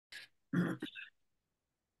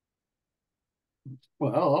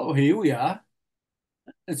Well, here we are.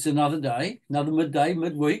 It's another day, another midday,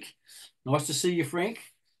 midweek. Nice to see you, Frank.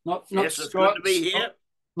 Not not Yes, it's good to be here.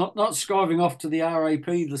 not skiving off to the RAP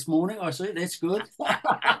this morning. I see that's good,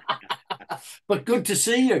 but good to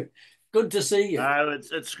see you. Good to see you. No,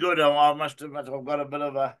 it's good. I must admit I've got a bit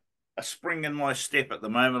of a spring in my step at the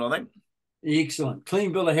moment, I think. Excellent.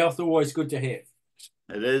 Clean bill of health, always good to have.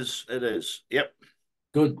 It is, it is. Yep.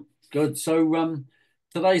 Good, good. So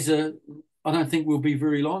today's a. I don't think we'll be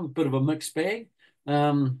very long. Bit of a mixed bag.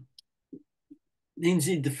 Um,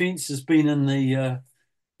 NZ Defence has been in the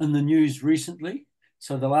news recently.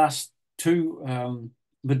 So the last two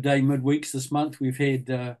midday midweeks this month, we've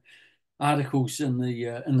had articles in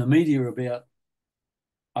the media about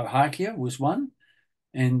Ohakia was one,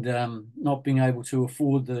 and not being able to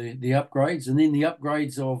afford the upgrades, and then the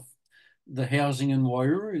upgrades of the housing in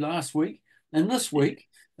Wairuru last week, and this week,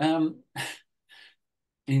 NZ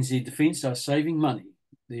Defence are saving money.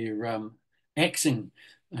 They're axing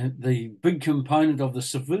the big component of the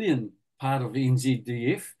civilian part of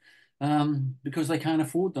NZDF because they can't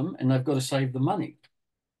afford them and they've got to save the money.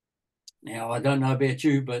 Now, I don't know about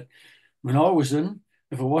you, but when I was in,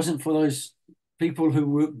 if it wasn't for those people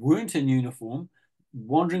who weren't in uniform,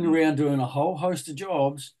 wandering Mm. around doing a whole host of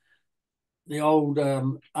jobs, the old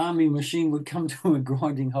army machine would come to a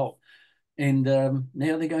grinding halt. And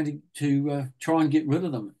now they're going to try and get rid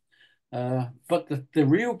of them. But the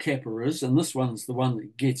real capper is, and this one's the one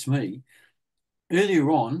that gets me, earlier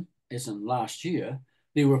on, as in last year,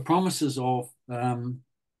 there were promises of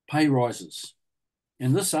pay rises.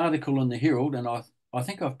 And this article in the Herald, and I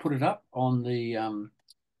think I've put it up on the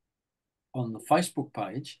Facebook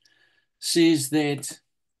page, says that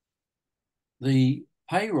the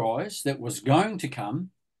pay rise that was going to come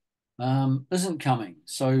isn't coming.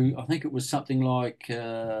 So I think it was something like,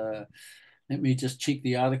 let me just check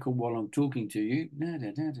the article while I'm talking to you.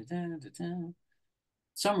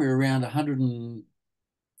 Somewhere around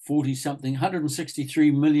 140 something,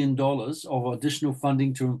 $163 million of additional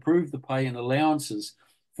funding to improve the pay and allowances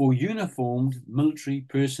for uniformed military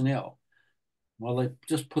personnel. Well, they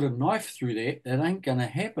just put a knife through that. That ain't going to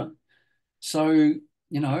happen. So,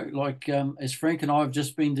 like as Frank and I have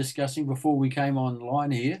just been discussing before we came online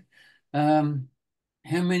here, um,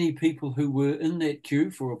 how many people who were in that queue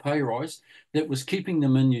for a pay rise that was keeping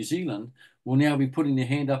them in New Zealand will now be putting their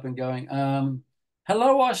hand up and going,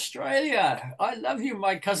 hello, Australia. I love you,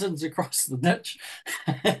 my cousins across the ditch.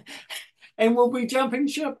 And we'll be jumping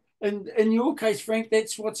ship. And in your case, Frank,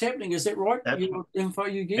 that's what's happening. Is that right? That's Your info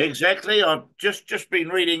you get? exactly. I've just been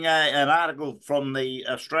reading an article from the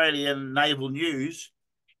Australian Naval News,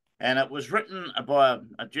 and it was written by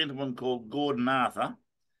a gentleman called Gordon Arthur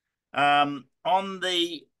on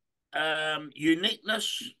the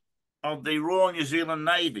uniqueness of the Royal New Zealand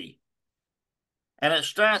Navy. And it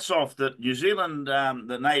starts off that New Zealand,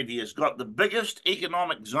 the Navy, has got the biggest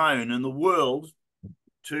economic zone in the world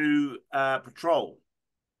to patrol.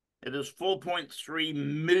 It is 4.3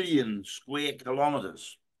 million square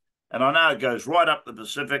kilometres. And I know it goes right up the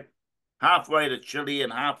Pacific, halfway to Chile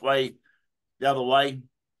and halfway the other way.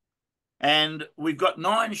 And we've got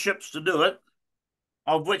 9 ships to do it,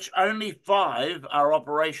 of which only 5 are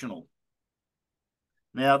operational.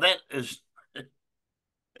 Now, that is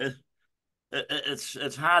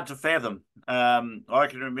it's hard to fathom. I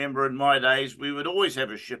can remember in my days we would always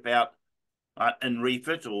have a ship out in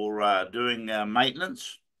refit or doing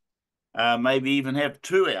maintenance, maybe even have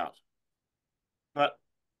 2 out. But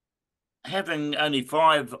having only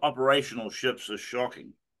 5 operational ships is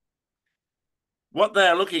shocking. What they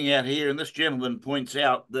are looking at here, and this gentleman points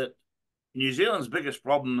out that New Zealand's biggest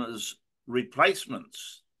problem is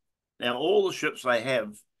replacements. Now, all the ships they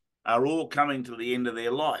have are all coming to the end of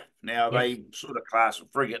their life. Now, Yep. they sort of class a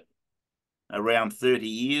frigate around 30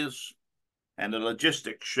 years and a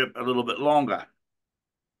logistics ship a little bit longer.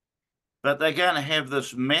 But they're going to have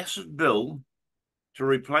this massive bill to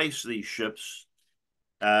replace these ships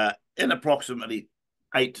in approximately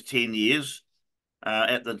 8 to 10 years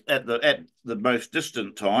at the most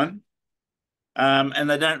distant time, and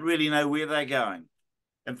they don't really know where they're going.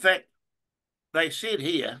 In fact, they said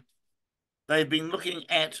here they've been looking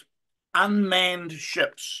at unmanned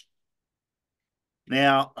ships.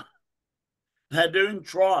 Now, they're doing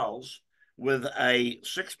trials with a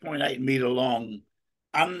 6.8 meter long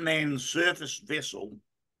unmanned surface vessel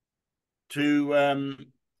to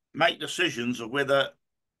make decisions of whether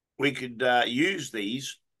we could use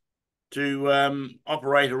these to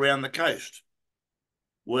operate around the coast.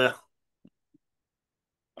 Well,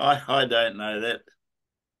 I don't know that.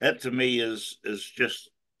 That to me is just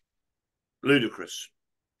ludicrous.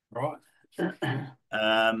 Right.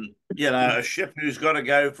 A ship who's got to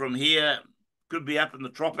go from here could be up in the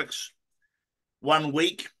tropics one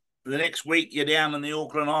week. The next week, you're down in the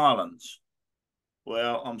Auckland Islands.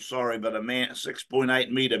 Well, I'm sorry, but a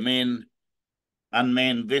 6.8 meter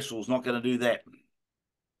unmanned vessel's not going to do that.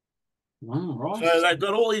 Right. So they've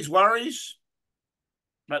got all these worries,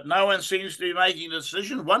 but no one seems to be making a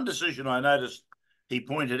decision. One decision I noticed he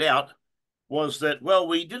pointed out was that, well,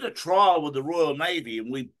 we did a trial with the Royal Navy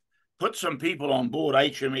and we put some people on board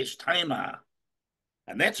HMS Tamar.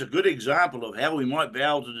 And that's a good example of how we might be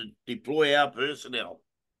able to deploy our personnel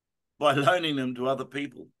by loaning them to other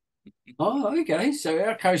people. Oh, okay. So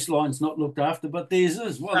our coastline's not looked after, but theirs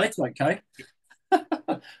is. Well, that's okay.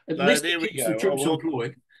 At So least it there we keeps the go. troops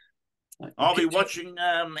employed. I'll be watching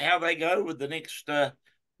how they go with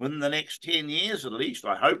within the next 10 years at least.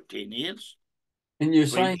 I hope 10 years. And you're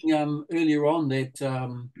saying earlier on that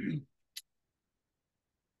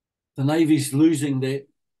the Navy's losing that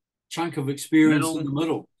chunk of experience in Middle, the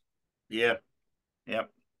middle. yeah.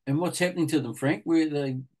 And what's happening to them, Frank? Where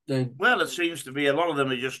they Well, it seems to be a lot of them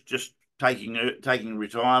are just taking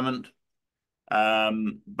retirement,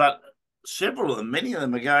 but several of them, many of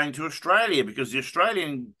them, are going to Australia because the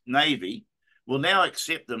Australian Navy will now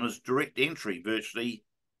accept them as direct entry virtually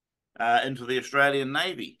into the Australian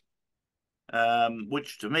Navy.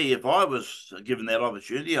 Which to me, if I was given that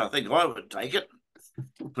opportunity, I think I would take it.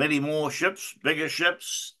 Plenty more ships, bigger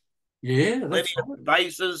ships, yeah, plenty that's right. of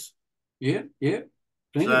bases. Yeah, yeah.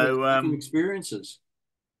 Plenty of So experiences.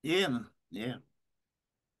 yeah.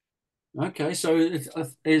 Okay, so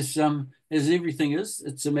as everything is,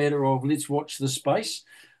 it's a matter of let's watch the space.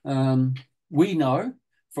 We know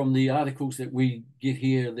from the articles that we get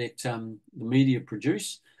here that the media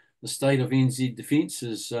produce, the state of NZ Defence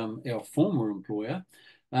is our former employer.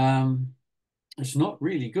 It's not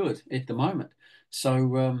really good at the moment.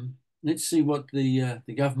 So let's see what the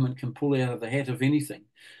government can pull out of the hat, of anything,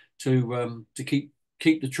 to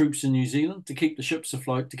keep the troops in New Zealand, to keep the ships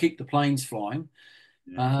afloat, to keep the planes flying.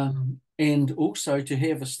 Yeah. And also to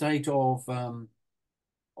have a state of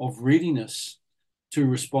readiness to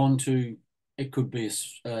respond to. It could be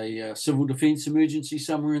a civil defence emergency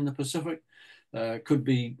somewhere in the Pacific, could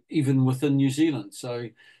be even within New Zealand. So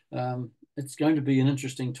it's going to be an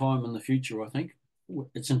interesting time in the future, I think.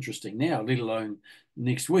 It's interesting now, let alone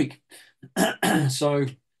next week. So,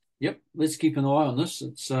 yep, let's keep an eye on this.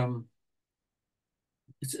 It's I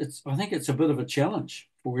think it's a bit of a challenge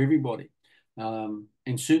for everybody.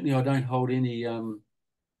 And certainly I don't hold any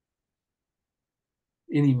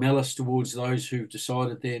malice towards those who've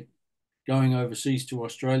decided that going overseas to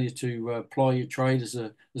Australia to ply your trade is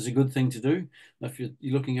a good thing to do. If you're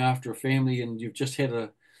looking after a family and you've just had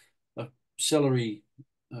a salary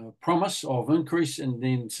promise of increase and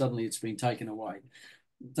then suddenly it's been taken away,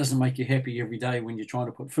 it doesn't make you happy every day when you're trying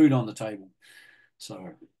to put food on the table. So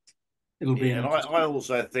it'll be Yeah, an and interesting. I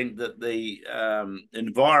also think that the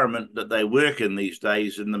environment that they work in these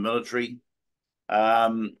days in the military,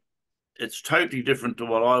 um, it's totally different to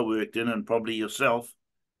what I worked in, and probably yourself.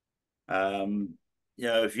 Um,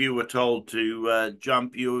 if you were told to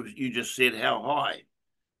jump, you just said how high.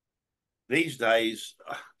 These days,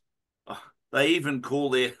 they even call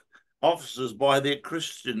their officers by their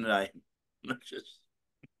Christian name, which is,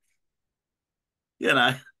 you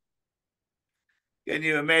know. Can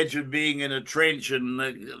you imagine being in a trench and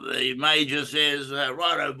the major says,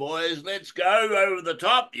 righto, boys, let's go over the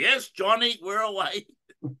top. Yes, Johnny, we're away.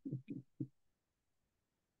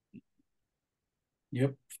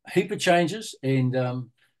 Yep, heap of changes, and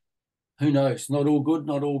who knows? Not all good,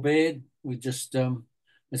 not all bad. We just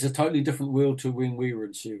it's a totally different world to when we were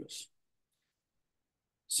in service.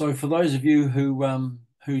 So for those of you who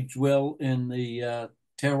dwell in the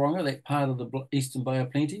Tauranga, that part of the Eastern Bay of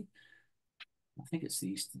Plenty, I think it's the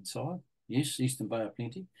eastern side. Yes, Eastern Bay of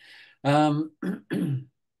Plenty. Um,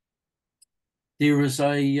 there is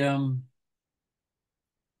a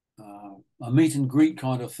meet and greet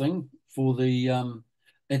kind of thing for the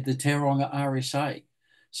at the Tauranga RSA.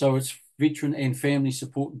 So it's veteran and family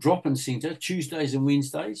support drop-in centre, Tuesdays and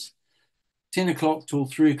Wednesdays, 10 o'clock till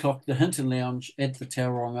 3 o'clock, the Hinton Lounge at the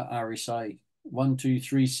Tauranga RSA,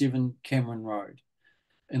 1237 Cameron Road.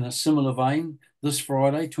 In a similar vein, this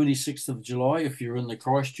Friday, 26th of July, if you're in the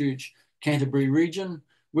Christchurch, Canterbury region,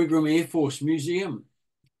 Wigram Air Force Museum,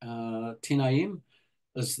 10 a.m.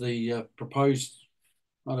 is the proposed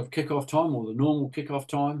kind of kick-off time, or the normal kick-off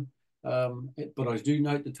time. But I do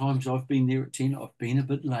note the times I've been there at 10, I've been a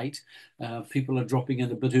bit late. People are dropping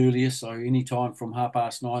in a bit earlier, so any time from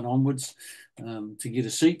 9:30 onwards to get a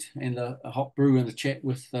seat and a hot brew and a chat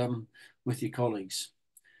with your colleagues.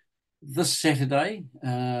 this Saturday,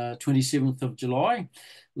 27th of July,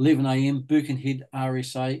 11 a.m, Birkenhead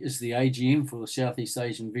RSA is the AGM for the Southeast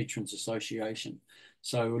Asian Veterans Association.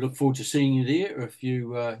 So we look forward to seeing you there. If you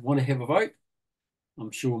want to have a vote,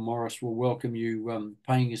 I'm sure Morris will welcome you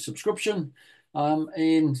paying your subscription.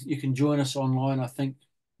 And you can join us online. I think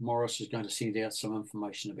Morris is going to send out some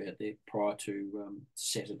information about that prior to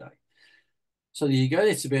Saturday. So there you go.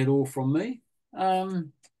 That's about all from me.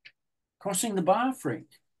 Crossing the bar, Frank.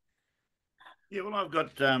 Yeah, well, I've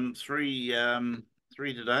got three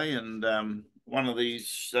today, and one of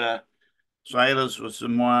these sailors was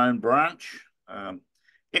in my own branch.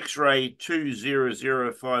 X-ray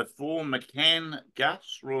 20054, McCann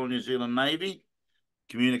Gus, Royal New Zealand Navy,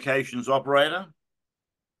 communications operator.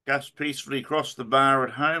 Gus peacefully crossed the bar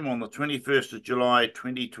at home on the 21st of July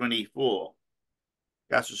 2024.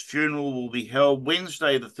 Gus's funeral will be held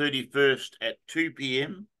Wednesday the 31st at 2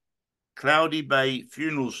 p.m. Cloudy Bay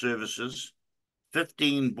Funeral Services,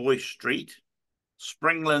 15 Boyce Street,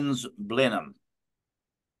 Springlands, Blenheim.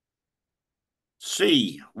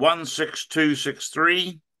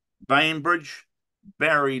 C16263, Bainbridge,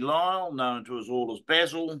 Barry Lyle, known to us all as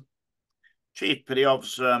Basil, Chief Petty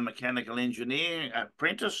Officer, Mechanical Engineer,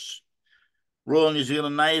 Apprentice, Royal New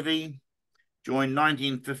Zealand Navy, joined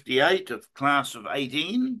 1958 of class of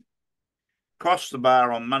 18, crossed the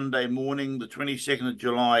bar on Monday morning, the 22nd of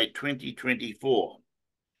July, 2024.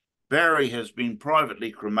 Barry has been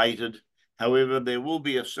privately cremated. However, there will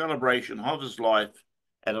be a celebration of his life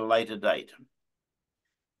at a later date.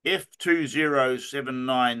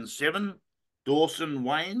 F20797, Dawson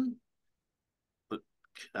Wayne,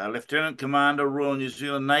 Lieutenant Commander, Royal New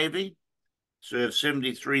Zealand Navy, served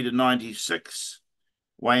 73 to 96.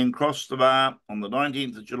 Wayne crossed the bar on the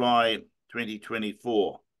 19th of July,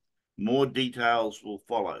 2024. More details will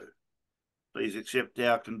follow. Please accept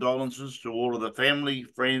our condolences to all of the family,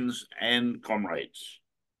 friends, and comrades.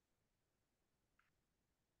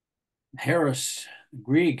 Harris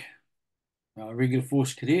Greg, regular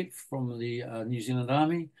force cadet from the New Zealand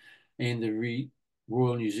Army and the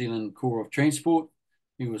Royal New Zealand Corps of Transport.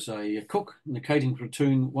 He was a cook in the catering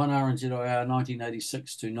platoon 1 RNZIR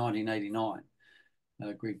 1986 to 1989.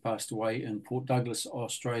 Greg passed away in Port Douglas,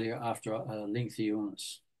 Australia after a lengthy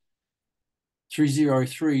illness.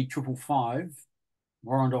 303555,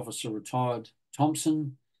 Warrant Officer retired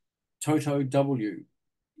Thompson Toto W,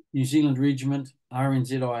 New Zealand Regiment,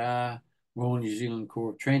 RNZIR, Royal New Zealand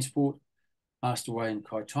Corps of Transport, passed away in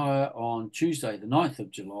Kaitaia on Tuesday, the 9th of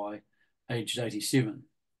July, aged 87.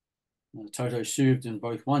 Toto served in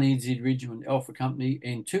both 1 NZ Regiment Alpha Company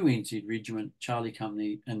and 2 NZ Regiment Charlie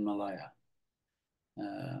Company in Malaya.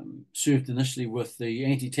 Served initially with the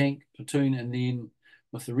anti-tank platoon and then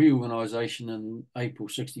with the reorganisation in April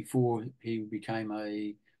 64, he became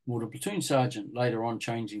a mortar platoon sergeant, later on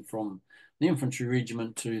changing from the infantry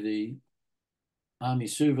regiment to the Army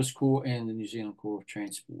Service Corps and the New Zealand Corps of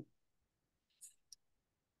Transport.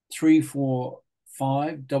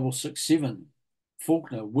 345667,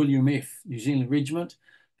 Faulkner William F, New Zealand Regiment,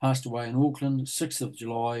 passed away in Auckland, 6th of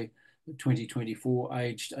July 2024,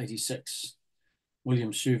 aged 86.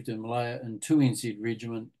 William served in Malaya in 2 NZ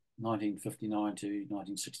Regiment, 1959 to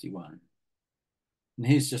 1961. And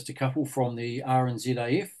here's just a couple from the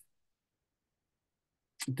RNZAF.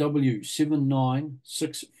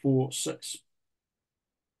 W79646.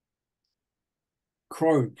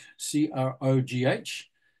 Krogh,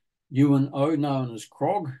 C-R-O-G-H, UNO, known as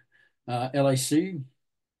Krogh, LAC.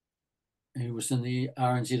 He was in the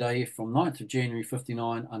RNZAF from 9th of January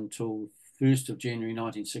 59 until 1st of January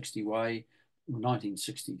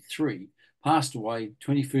 1963. Passed away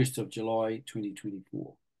 21st of July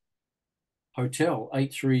 2024. Hotel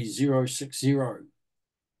 83060,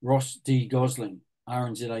 Ross D. Gosling,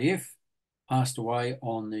 RNZAF, passed away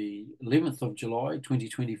on the 11th of July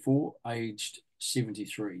 2024, aged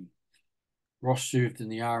 73. Ross served in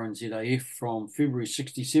the RNZAF from February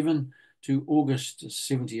 67 to August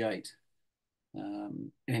 78.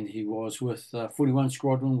 And he was with 41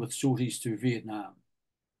 Squadron with sorties to Vietnam.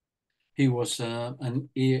 He was an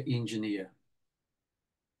air engineer.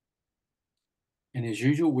 And as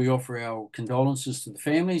usual, we offer our condolences to the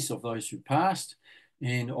families of those who passed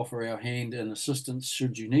and offer our hand and assistance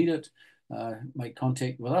should you need it. Make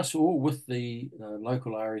contact with us or with the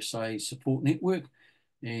local RSA support network,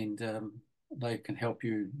 and they can help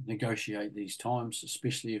you negotiate these times,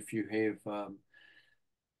 especially if you have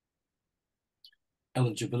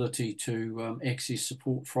eligibility to access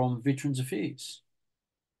support from Veterans Affairs.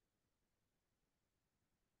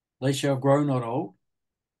 They shall grow not old,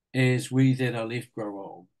 as we that are left grow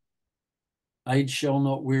old. Age shall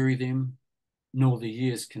not weary them, nor the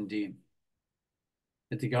years condemn.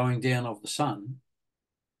 at the going down of the sun,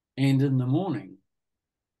 and in the morning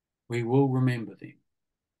we will remember them.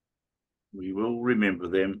 We will remember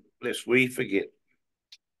them, lest we forget.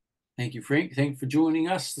 Thank you, Frank. Thank you for joining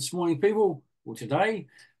us this morning, people, or today.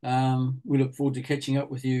 We look forward to catching up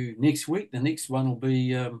with you next week. The next one will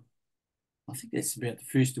be, I think that's about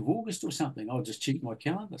the 1st of August or something. I'll just check my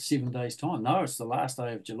calendar, 7 days' time. No, it's the last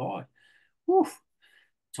day of July. Woof.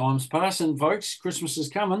 Time's passing, folks. Christmas is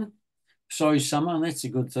coming. So is summer, and that's a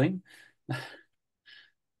good thing.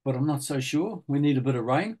 But I'm not so sure. We need a bit of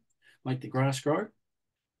rain, make the grass grow.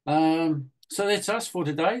 So that's us for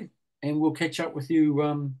today, and we'll catch up with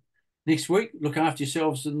you next week. Look after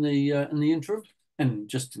yourselves in the interim, and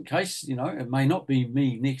just in case, it may not be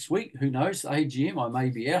me next week. Who knows? The AGM, I may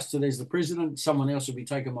be ousted as the president. Someone else will be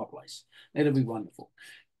taking my place. That'll be wonderful.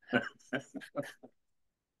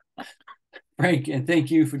 Frank, and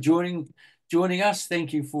thank you for joining us.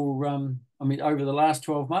 Thank you for over the last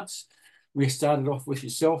 12 months, we started off with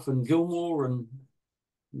yourself and Gilmore, and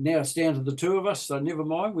now it's down to the two of us. So never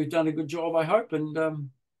mind, we've done a good job, I hope, and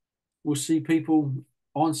we'll see people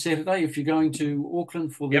on Saturday if you're going to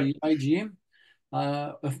Auckland for the AGM.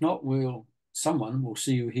 If not, someone will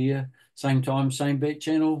see you here, same time, same bat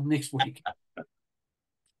channel next week.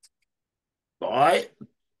 Bye.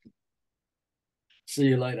 See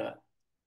you later.